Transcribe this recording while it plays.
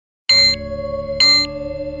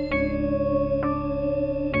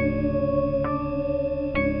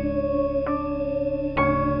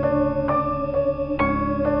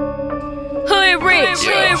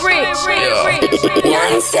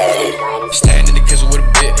Stand in the kitchen with a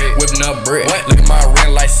bit, whipping up bread. Look at my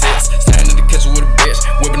ring like 6. Stand in the kitchen with a bitch,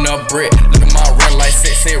 whipping up bread. Look at my ring like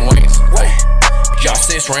 6 rings. Y'all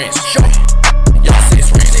 6 rings. Y'all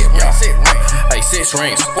 6 rings. Hey, 6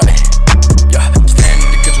 rings. Yeah. Stand in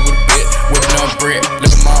the kitchen with a bit, whipping up bread.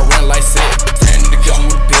 Look at my ring like 6. Stand in the kitchen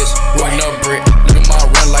with a bitch, whipping up bread. Look at my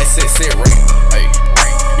ring like 6 rings. Hey,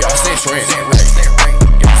 y'all 6 rings.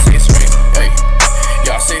 Y'all 6 rings. Hey,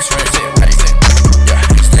 y'all 6 rings.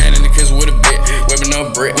 Whipping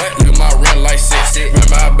up brick, look at my rent like 6.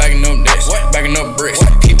 Remember I backing up nets, backing up bricks.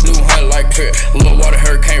 Keep blue hunt like Pip, little water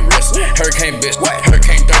hurricane wrist. Hurricane bitch,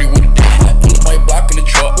 hurricane 30 with a dick. Pull up my block in the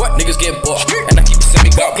truck, niggas get bucked. And I keep a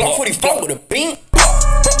semi-glock, Glock 44 with a beam.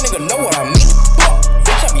 Fuck nigga know what I mean.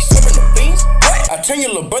 Bitch I be serving the beans. I turn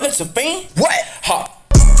your little brother to fiend. What? Ha.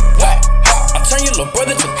 I turn your little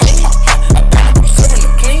brother to fiend. I back up, I'm serving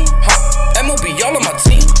the clean. MOB y'all on my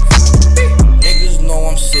team. Niggas know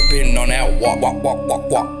I'm sipping on that walk.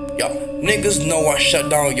 Yo, niggas know I shut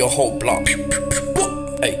down your whole block.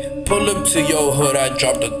 Hey, pull up to your hood, I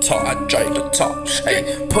drop the top.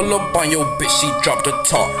 Hey, pull up on your bitch, she drop the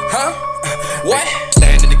top. Huh? What?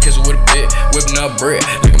 Stand in the kitchen with a bit, whipping up bread.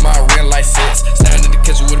 Look at my ring like 6. Stand in the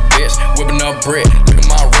kitchen with a bitch, whipping up bread. Look at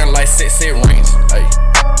my ring like 6 rings. Hey,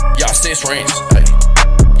 y'all 6 rings. Hey,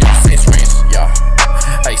 y'all 6 rings. Yeah.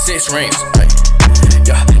 Hey, 6 rings. Hey,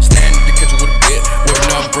 yeah.